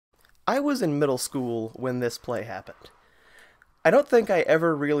I was in middle school when this play happened. I don't think I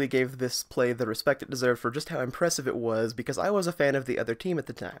ever really gave this play the respect it deserved for just how impressive it was because I was a fan of the other team at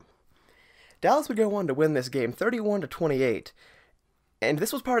the time. Dallas would go on to win this game 31-28, and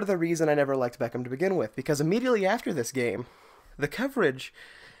this was part of the reason I never liked Beckham to begin with, because immediately after this game, the coverage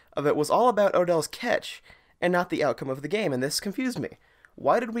of it was all about Odell's catch and not the outcome of the game, and this confused me.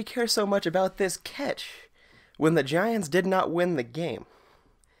 Why did we care so much about this catch when the Giants did not win the game?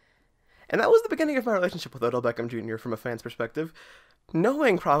 And that was the beginning of my relationship with Odell Beckham Jr. from a fan's perspective,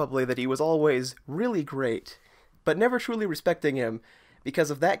 knowing probably that he was always really great, but never truly respecting him because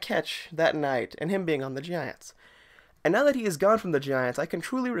of that catch that night and him being on the Giants. And now that he is gone from the Giants, I can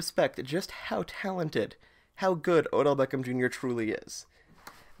truly respect just how talented, how good Odell Beckham Jr. truly is.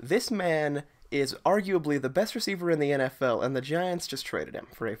 This man is arguably the best receiver in the NFL, and the Giants just traded him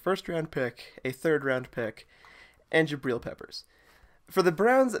for a first-round pick, a third-round pick, and Jabril Peppers. For the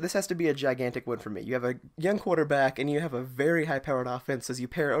Browns, this has to be a gigantic win for me. You have a young quarterback, and you have a very high-powered offense as you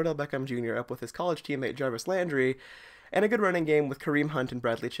pair Odell Beckham Jr. up with his college teammate Jarvis Landry, and a good running game with Kareem Hunt and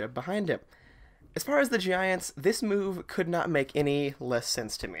Bradley Chubb behind him. As far as the Giants, this move could not make any less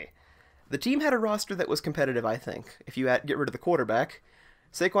sense to me. The team had a roster that was competitive, I think. If you get rid of the quarterback,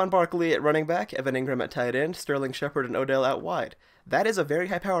 Saquon Barkley at running back, Evan Ingram at tight end, Sterling Shepard and Odell out wide. That is a very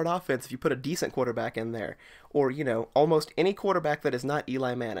high-powered offense if you put a decent quarterback in there. Or, almost any quarterback that is not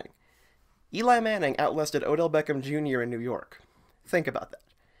Eli Manning. Eli Manning outlasted Odell Beckham Jr. in New York. Think about that.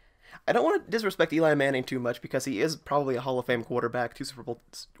 I don't want to disrespect Eli Manning too much because he is probably a Hall of Fame quarterback, 2 Super Bowl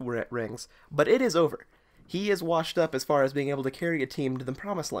rings, but it is over. He is washed up as far as being able to carry a team to the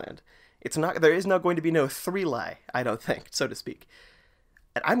promised land. There is not going to be no three-lie, I don't think, so to speak.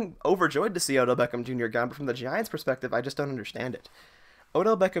 And I'm overjoyed to see Odell Beckham Jr. gone, but from the Giants' perspective, I just don't understand it.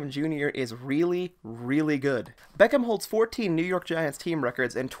 Odell Beckham Jr. is really, really good. Beckham holds 14 New York Giants team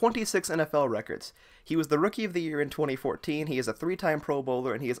records and 26 NFL records. He was the Rookie of the Year in 2014, he is a 3-time Pro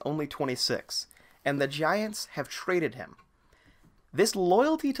Bowler, and he is only 26. And the Giants have traded him. This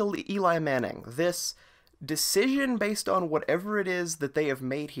loyalty to Eli Manning, this decision based on whatever it is that they have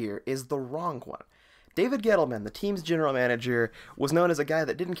made here, is the wrong one. David Gettleman, the team's general manager, was known as a guy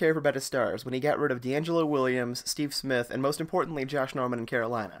that didn't care about his stars when he got rid of D'Angelo Williams, Steve Smith, and most importantly, Josh Norman in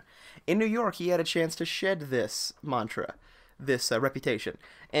Carolina. In New York, he had a chance to shed this mantra, this reputation.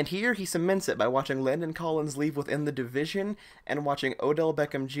 And here, he cements it by watching Landon Collins leave within the division and watching Odell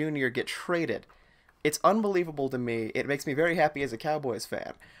Beckham Jr. get traded. It's unbelievable to me. It makes me very happy as a Cowboys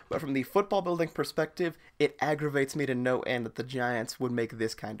fan. But from the football building perspective, it aggravates me to no end that the Giants would make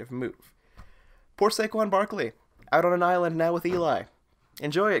this kind of move. Poor Saquon Barkley, out on an island now with Eli.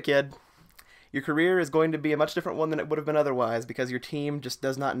 Enjoy it, kid. Your career is going to be a much different one than it would have been otherwise because your team just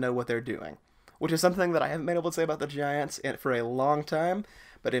does not know what they're doing. Which is something that I haven't been able to say about the Giants for a long time,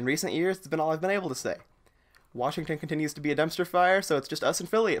 but in recent years, it's been all I've been able to say. Washington continues to be a dumpster fire, so it's just us and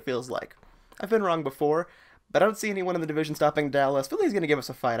Philly, it feels like. I've been wrong before, but I don't see anyone in the division stopping Dallas. Philly's going to give us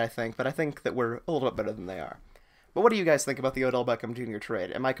a fight, I think, but I think that we're a little bit better than they are. But what do you guys think about the Odell Beckham Jr.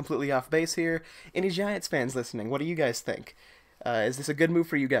 trade? Am I completely off base here? Any Giants fans listening, what do you guys think? Is this a good move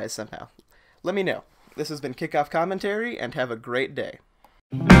for you guys somehow? Let me know. This has been Kickoff Commentary, and have a great day.